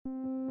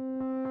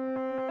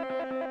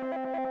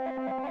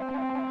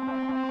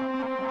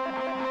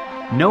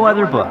No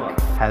other book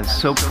has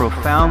so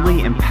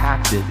profoundly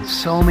impacted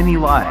so many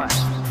lives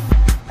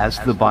as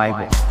the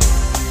Bible.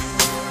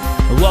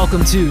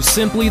 Welcome to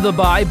Simply the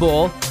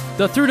Bible,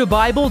 the Through the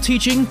Bible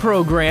teaching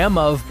program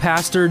of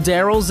Pastor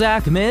Daryl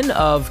Zachman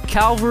of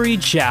Calvary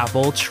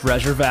Chapel,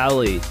 Treasure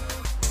Valley.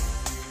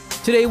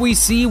 Today we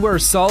see where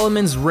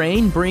Solomon's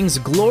reign brings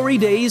glory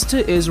days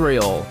to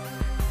Israel.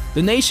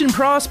 The nation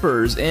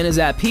prospers and is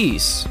at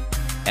peace,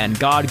 and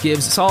God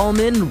gives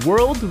Solomon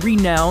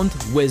world-renowned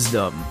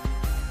wisdom.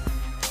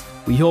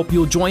 We hope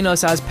you'll join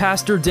us as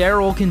Pastor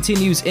Daryl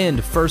continues in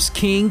 1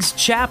 Kings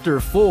chapter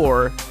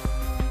 4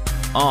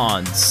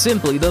 on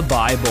Simply the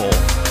Bible.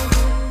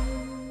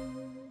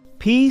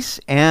 Peace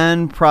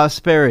and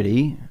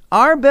prosperity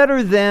are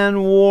better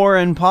than war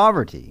and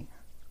poverty.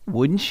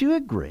 Wouldn't you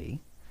agree?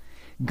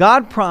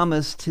 God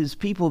promised His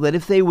people that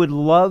if they would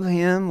love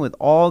Him with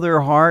all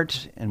their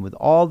heart and with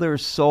all their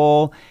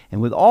soul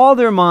and with all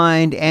their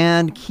mind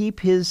and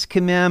keep His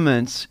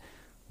commandments,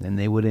 then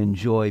they would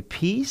enjoy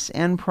peace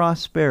and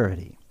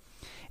prosperity.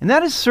 And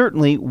that is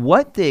certainly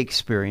what they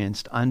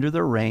experienced under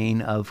the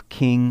reign of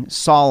King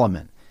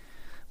Solomon.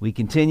 We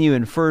continue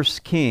in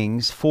 1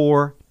 Kings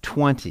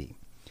 4:20.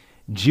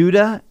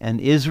 Judah and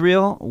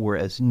Israel were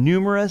as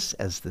numerous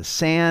as the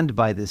sand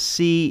by the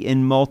sea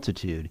in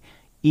multitude,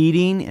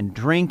 eating and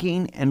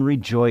drinking and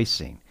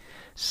rejoicing.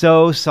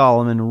 So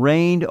Solomon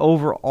reigned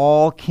over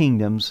all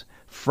kingdoms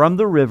from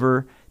the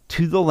river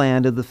to the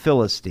land of the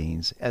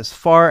Philistines, as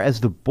far as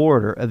the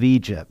border of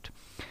Egypt.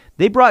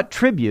 They brought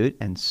tribute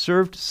and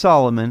served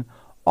Solomon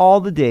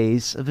all the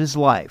days of his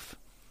life.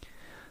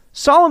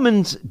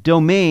 Solomon's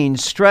domain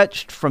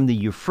stretched from the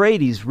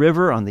Euphrates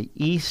River on the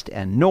east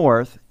and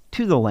north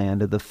to the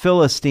land of the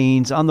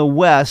Philistines on the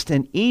west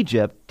and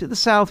Egypt to the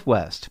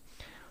southwest.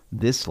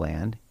 This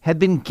land had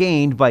been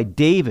gained by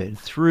David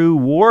through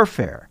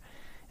warfare,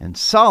 and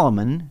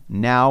Solomon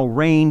now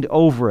reigned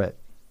over it.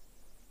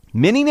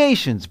 Many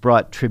nations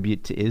brought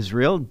tribute to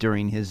Israel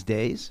during his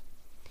days.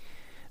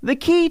 The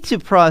key to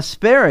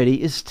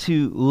prosperity is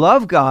to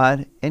love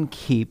God and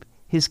keep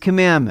His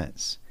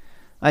commandments.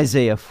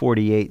 Isaiah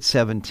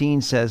 48:17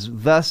 says,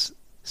 "Thus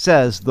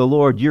says the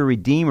Lord your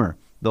Redeemer,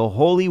 the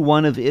Holy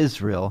One of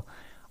Israel,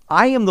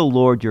 I am the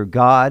Lord your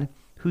God,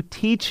 who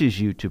teaches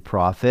you to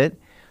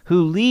profit,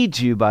 who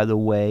leads you by the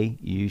way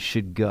you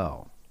should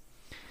go."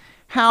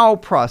 How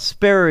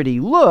prosperity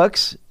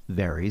looks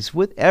varies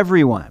with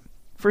everyone.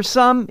 For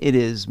some, it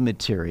is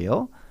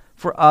material.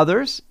 For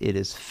others, it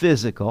is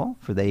physical,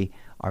 for they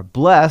are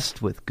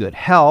blessed with good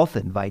health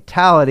and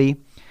vitality.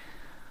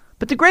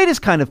 But the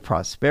greatest kind of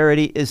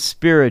prosperity is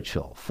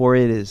spiritual, for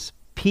it is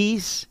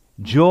peace,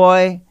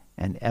 joy,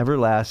 and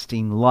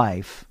everlasting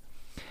life.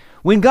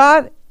 When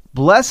God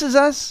blesses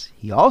us,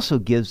 He also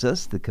gives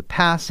us the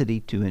capacity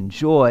to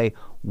enjoy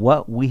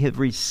what we have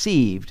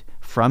received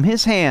from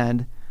His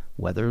hand,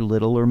 whether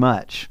little or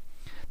much.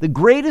 The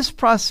greatest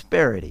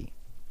prosperity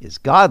is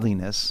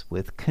godliness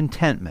with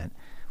contentment,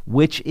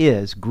 which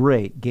is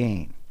great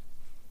gain.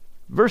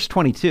 Verse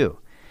 22.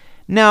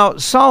 Now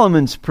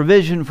Solomon's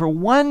provision for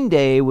one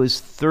day was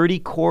 30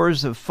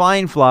 cores of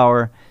fine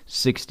flour,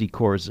 60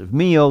 cores of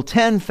meal,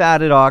 10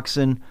 fatted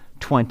oxen,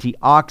 20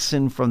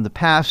 oxen from the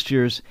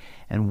pastures,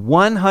 and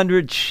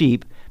 100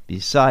 sheep,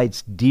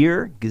 besides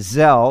deer,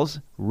 gazelles,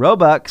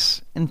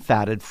 roebucks, and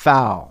fatted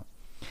fowl.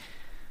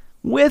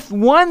 With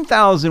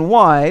 1,000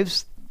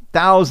 wives,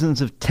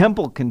 thousands of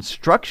temple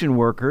construction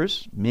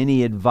workers,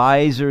 many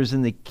advisors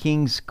in the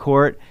king's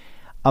court,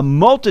 a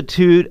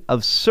multitude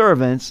of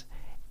servants,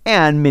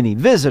 and many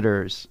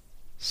visitors,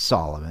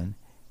 Solomon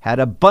had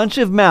a bunch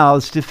of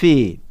mouths to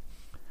feed.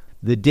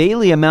 The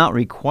daily amount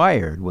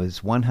required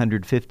was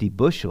 150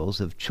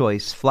 bushels of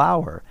choice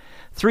flour,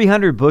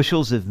 300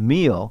 bushels of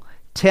meal,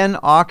 10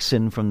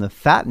 oxen from the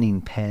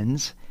fattening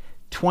pens,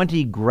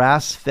 20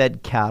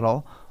 grass-fed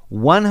cattle,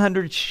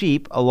 100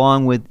 sheep,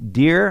 along with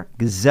deer,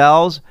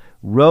 gazelles,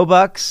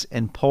 roebucks,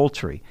 and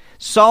poultry.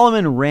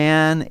 Solomon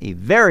ran a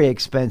very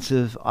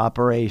expensive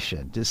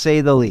operation, to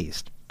say the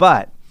least.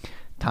 But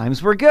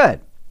times were good,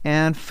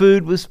 and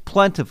food was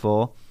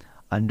plentiful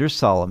under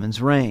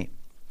Solomon's reign.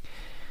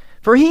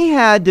 For he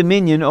had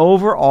dominion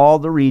over all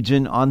the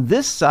region on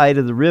this side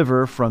of the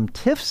river from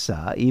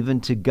Tiphsah even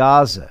to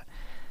Gaza,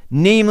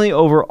 namely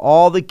over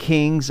all the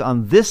kings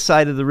on this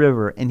side of the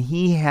river, and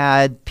he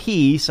had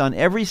peace on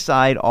every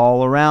side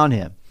all around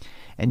him.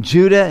 And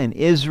Judah and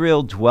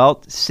Israel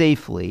dwelt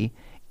safely,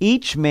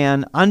 each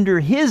man under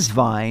his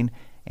vine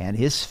and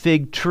his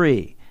fig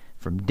tree,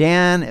 from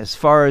Dan as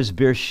far as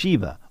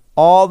Beersheba,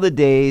 all the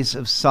days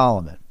of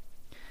Solomon.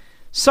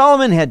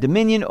 Solomon had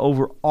dominion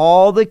over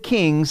all the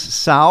kings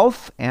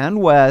south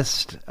and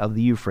west of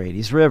the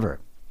Euphrates River.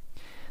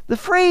 The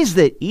phrase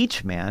that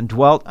each man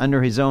dwelt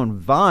under his own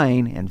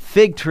vine and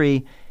fig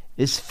tree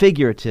is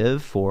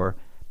figurative for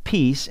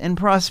peace and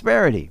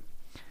prosperity.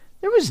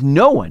 There was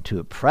no one to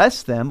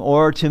oppress them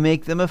or to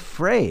make them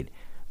afraid.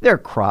 Their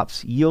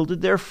crops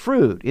yielded their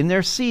fruit in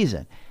their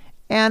season,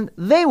 and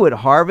they would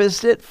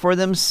harvest it for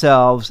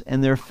themselves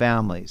and their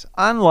families,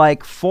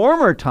 unlike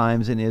former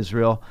times in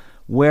Israel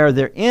where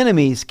their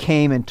enemies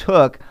came and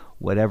took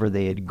whatever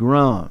they had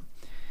grown.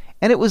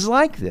 And it was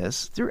like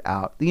this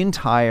throughout the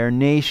entire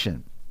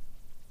nation.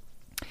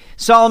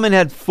 Solomon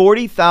had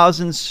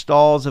 40,000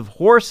 stalls of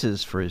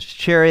horses for his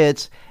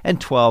chariots and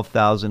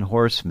 12,000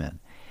 horsemen.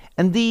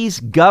 And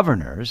these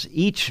governors,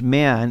 each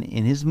man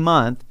in his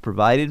month,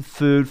 provided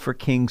food for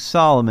King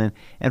Solomon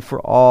and for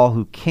all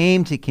who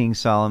came to King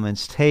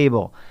Solomon's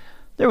table.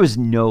 There was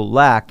no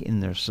lack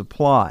in their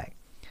supply.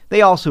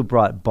 They also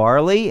brought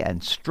barley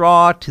and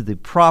straw to the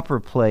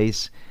proper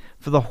place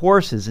for the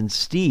horses and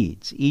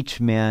steeds, each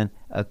man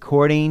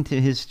according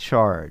to his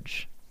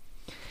charge.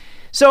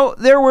 So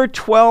there were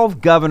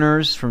 12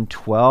 governors from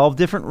 12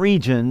 different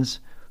regions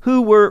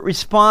who were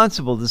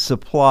responsible to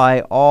supply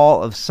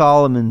all of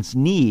Solomon's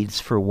needs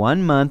for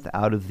 1 month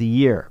out of the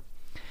year.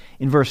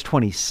 In verse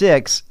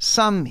 26,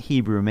 some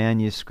Hebrew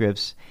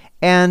manuscripts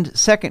and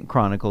 2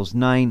 Chronicles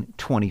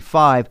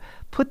 9:25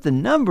 put the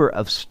number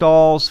of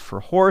stalls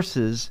for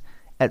horses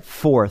at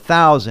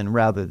 4,000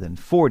 rather than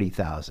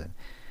 40,000.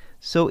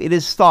 So it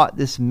is thought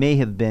this may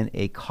have been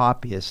a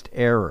copyist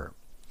error.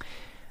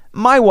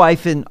 My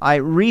wife and I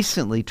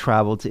recently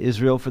traveled to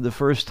Israel for the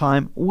first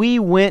time. We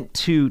went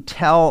to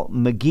Tel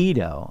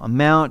Megiddo, a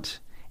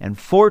mount and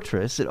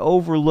fortress that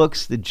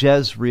overlooks the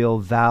Jezreel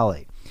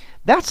Valley.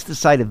 That's the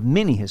site of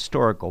many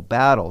historical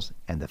battles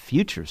and the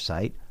future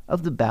site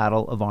of the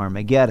Battle of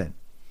Armageddon.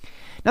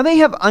 Now they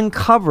have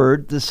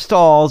uncovered the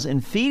stalls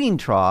and feeding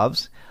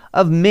troughs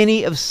of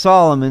many of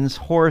Solomon's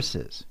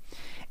horses,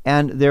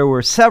 and there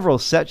were several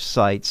such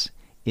sites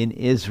in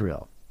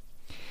Israel.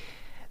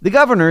 The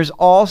governors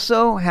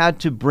also had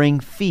to bring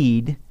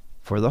feed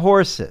for the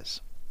horses.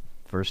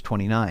 Verse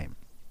 29.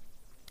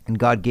 And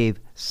God gave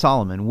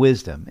Solomon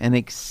wisdom and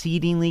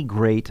exceedingly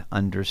great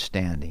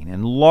understanding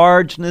and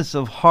largeness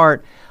of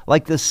heart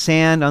like the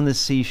sand on the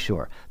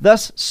seashore.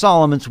 Thus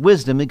Solomon's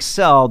wisdom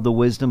excelled the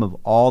wisdom of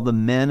all the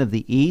men of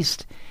the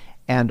east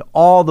and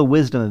all the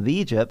wisdom of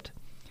Egypt,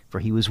 for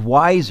he was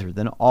wiser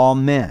than all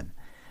men.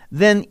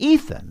 Then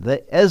Ethan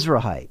the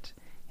Ezrahite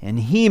and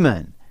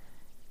Heman,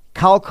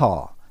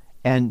 Calcol,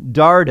 and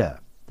Darda,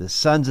 the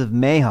sons of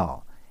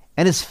Mahal,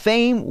 and his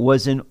fame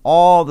was in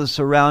all the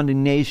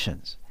surrounding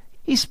nations.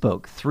 He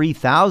spoke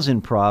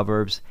 3,000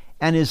 proverbs,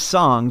 and his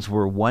songs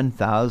were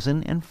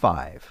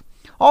 1,005.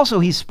 Also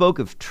he spoke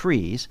of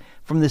trees,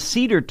 from the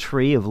cedar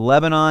tree of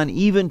Lebanon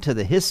even to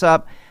the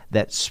hyssop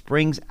that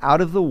springs out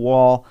of the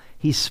wall.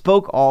 He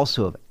spoke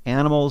also of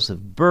animals,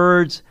 of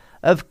birds,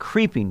 of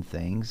creeping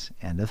things,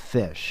 and of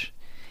fish.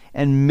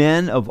 And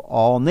men of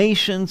all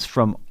nations,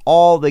 from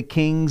all the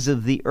kings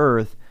of the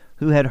earth,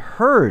 who had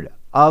heard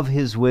of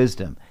his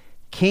wisdom,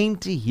 came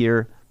to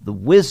hear the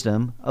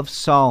wisdom of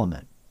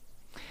Solomon.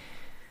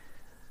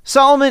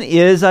 Solomon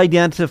is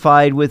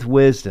identified with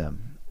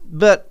wisdom.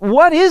 But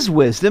what is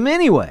wisdom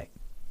anyway?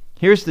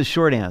 Here's the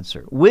short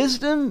answer.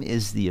 Wisdom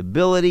is the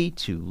ability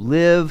to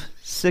live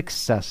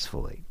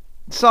successfully.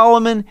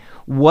 Solomon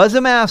was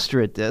a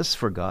master at this,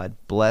 for God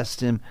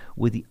blessed him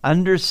with the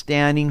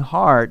understanding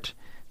heart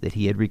that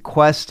he had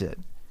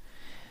requested.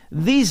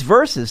 These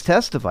verses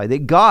testify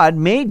that God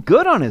made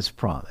good on his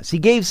promise. He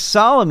gave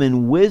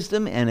Solomon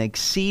wisdom and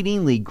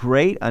exceedingly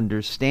great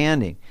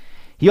understanding.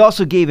 He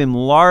also gave him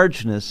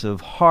largeness of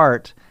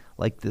heart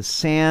like the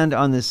sand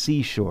on the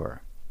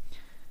seashore.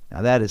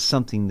 Now that is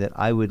something that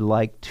I would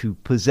like to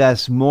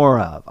possess more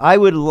of. I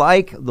would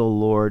like the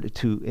Lord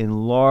to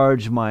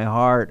enlarge my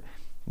heart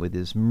with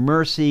his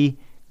mercy,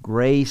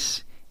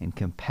 grace, and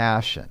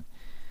compassion.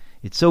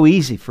 It's so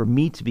easy for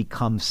me to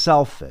become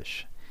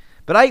selfish.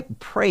 But I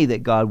pray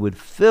that God would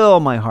fill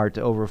my heart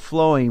to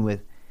overflowing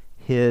with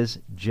his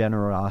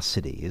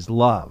generosity, his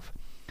love.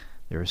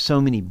 There are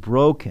so many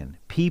broken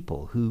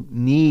people who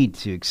need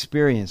to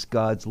experience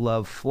God's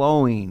love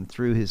flowing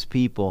through his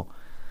people.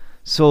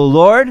 So,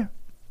 Lord,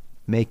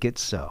 make it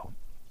so.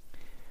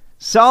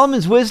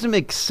 Solomon's wisdom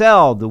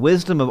excelled the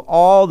wisdom of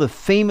all the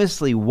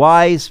famously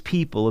wise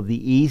people of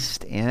the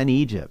East and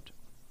Egypt.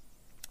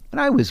 When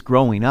I was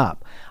growing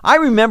up, I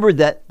remembered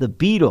that the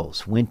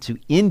Beatles went to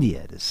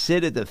India to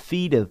sit at the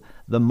feet of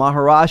the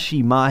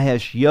Maharishi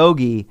Mahesh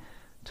Yogi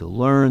to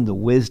learn the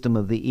wisdom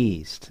of the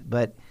East.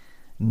 But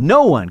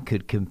no one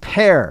could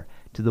compare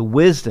to the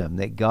wisdom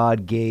that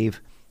God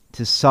gave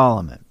to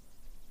Solomon.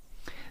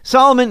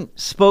 Solomon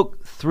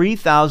spoke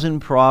 3,000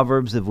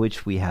 proverbs, of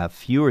which we have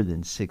fewer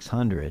than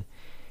 600.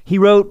 He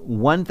wrote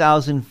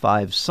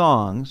 1,005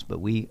 songs,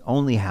 but we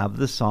only have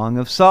the Song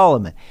of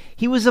Solomon.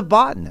 He was a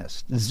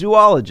botanist,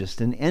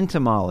 zoologist, and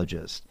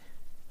entomologist.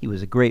 He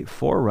was a great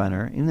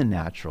forerunner in the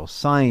natural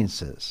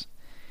sciences.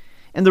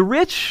 And the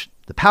rich,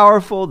 the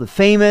powerful, the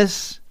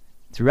famous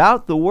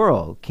throughout the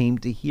world came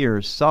to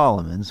hear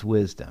Solomon's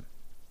wisdom.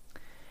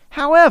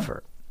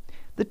 However,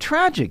 the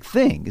tragic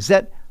thing is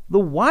that the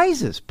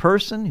wisest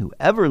person who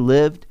ever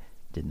lived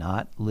did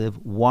not live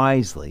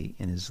wisely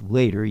in his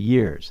later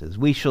years. As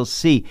we shall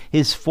see,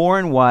 his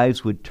foreign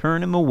wives would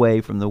turn him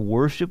away from the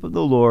worship of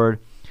the Lord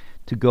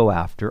to go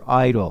after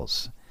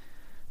idols.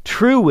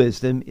 True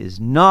wisdom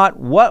is not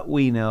what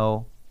we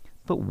know,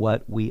 but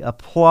what we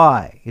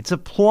apply. It's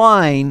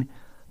applying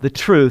the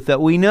truth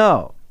that we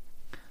know.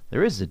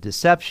 There is a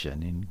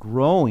deception in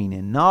growing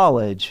in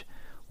knowledge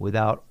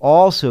without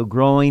also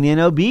growing in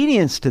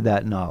obedience to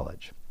that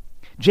knowledge.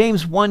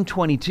 James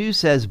 1:22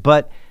 says,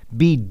 "But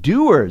be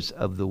doers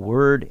of the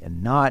word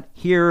and not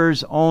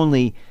hearers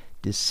only,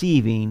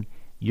 deceiving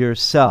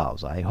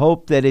yourselves." I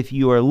hope that if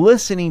you are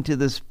listening to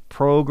this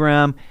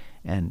program,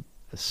 and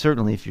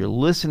certainly if you're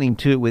listening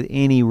to it with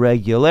any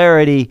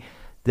regularity,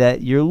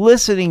 that you're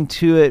listening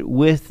to it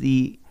with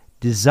the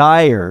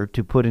desire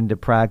to put into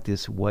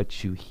practice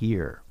what you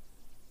hear.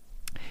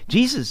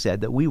 Jesus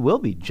said that we will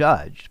be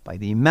judged by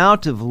the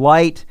amount of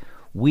light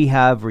we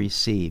have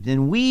received.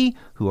 And we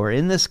who are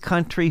in this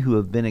country, who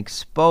have been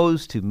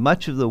exposed to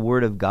much of the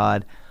Word of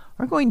God,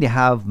 are going to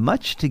have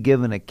much to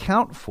give an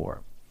account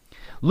for.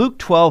 Luke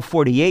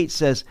 12:48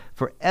 says,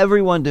 "For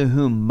everyone to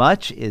whom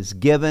much is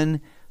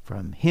given,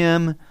 from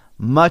him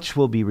much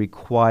will be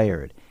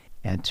required.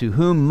 And to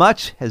whom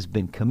much has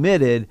been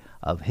committed,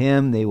 of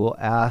him they will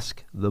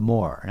ask the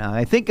more." Now,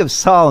 I think of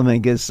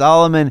Solomon, because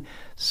Solomon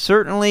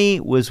certainly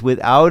was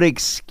without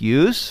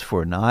excuse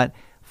for not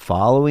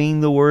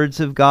following the words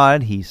of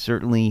God. He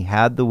certainly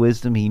had the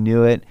wisdom, he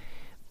knew it,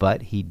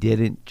 but he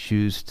didn't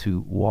choose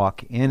to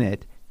walk in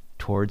it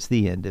towards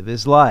the end of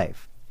his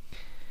life.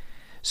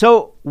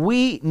 So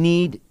we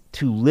need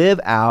to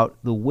live out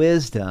the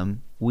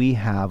wisdom we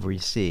have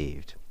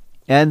received.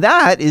 And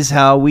that is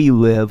how we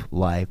live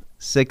life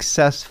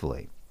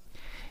successfully.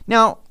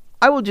 Now,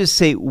 I will just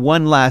say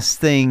one last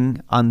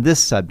thing on this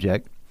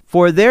subject,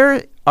 for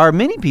there are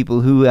many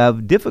people who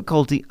have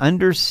difficulty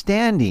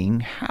understanding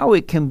how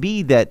it can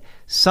be that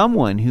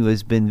someone who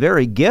has been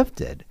very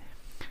gifted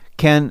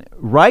can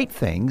write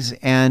things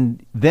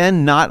and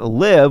then not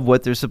live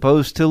what they're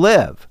supposed to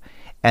live.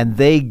 And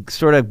they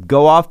sort of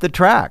go off the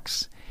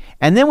tracks.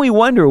 And then we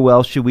wonder,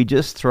 well, should we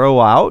just throw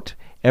out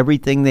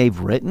everything they've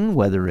written,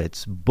 whether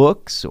it's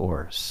books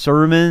or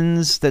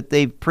sermons that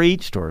they've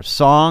preached or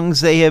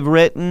songs they have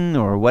written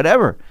or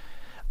whatever?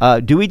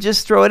 Do we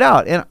just throw it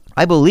out? And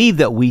I believe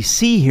that we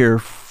see here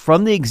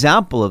from the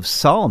example of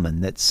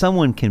Solomon that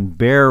someone can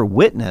bear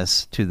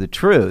witness to the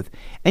truth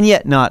and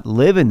yet not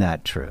live in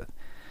that truth.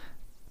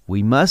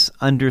 We must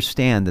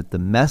understand that the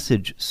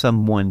message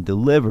someone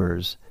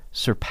delivers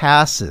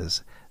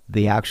surpasses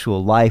the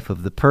actual life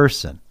of the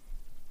person.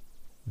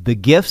 The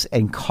gifts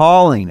and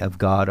calling of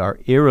God are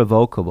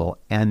irrevocable,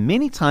 and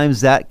many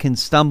times that can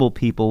stumble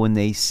people when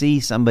they see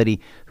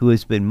somebody who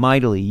has been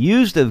mightily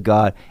used of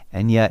God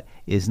and yet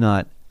is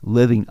not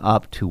living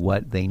up to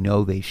what they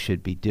know they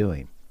should be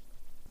doing.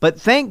 But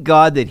thank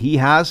God that He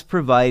has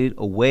provided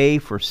a way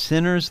for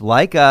sinners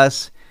like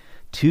us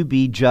to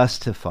be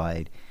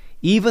justified,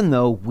 even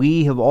though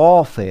we have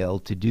all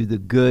failed to do the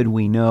good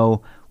we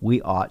know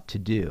we ought to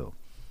do.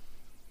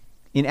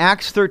 In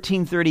Acts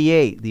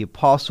 13:38, the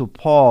Apostle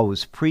Paul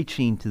was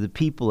preaching to the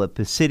people at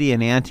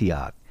Pisidian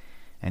Antioch,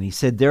 and he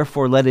said,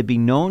 "Therefore let it be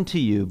known to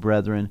you,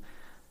 brethren,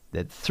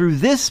 that through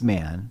this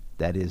man,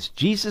 that is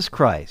Jesus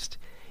Christ,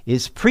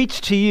 is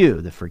preached to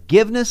you the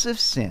forgiveness of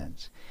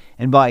sins,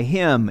 and by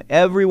him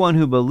everyone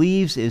who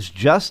believes is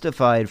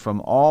justified from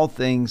all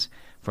things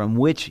from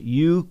which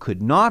you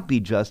could not be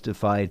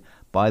justified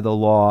by the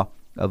law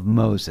of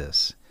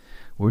Moses."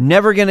 We're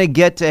never going to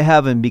get to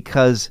heaven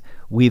because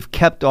we've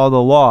kept all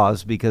the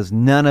laws, because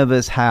none of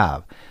us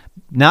have.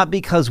 Not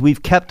because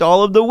we've kept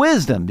all of the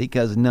wisdom,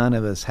 because none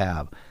of us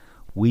have.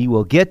 We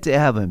will get to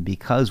heaven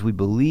because we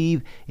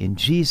believe in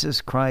Jesus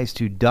Christ,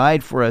 who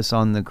died for us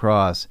on the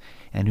cross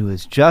and who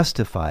has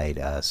justified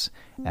us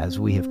as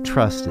we have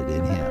trusted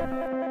in Him.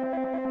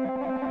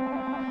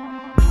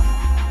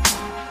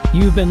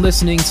 You've been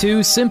listening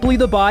to Simply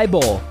the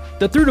Bible,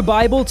 the Through the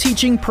Bible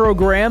teaching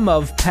program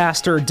of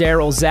Pastor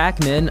Daryl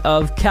Zachman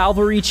of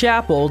Calvary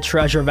Chapel,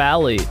 Treasure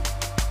Valley.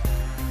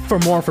 For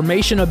more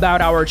information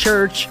about our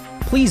church,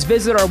 please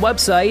visit our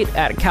website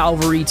at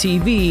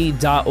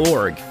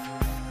calvarytv.org.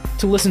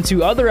 To listen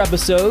to other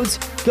episodes,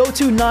 go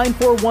to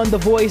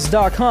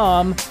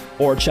 941thevoice.com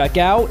or check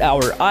out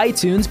our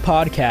iTunes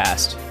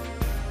podcast.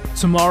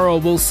 Tomorrow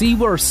we'll see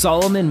where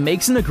Solomon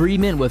makes an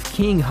agreement with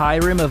King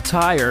Hiram of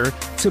Tyre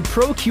to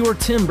procure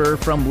timber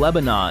from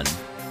Lebanon.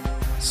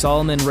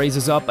 Solomon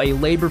raises up a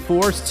labor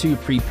force to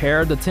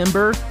prepare the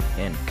timber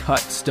and cut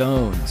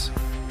stones.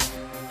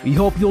 We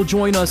hope you'll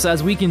join us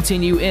as we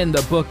continue in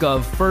the book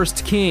of 1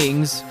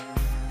 Kings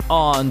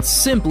on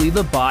Simply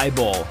the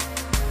Bible.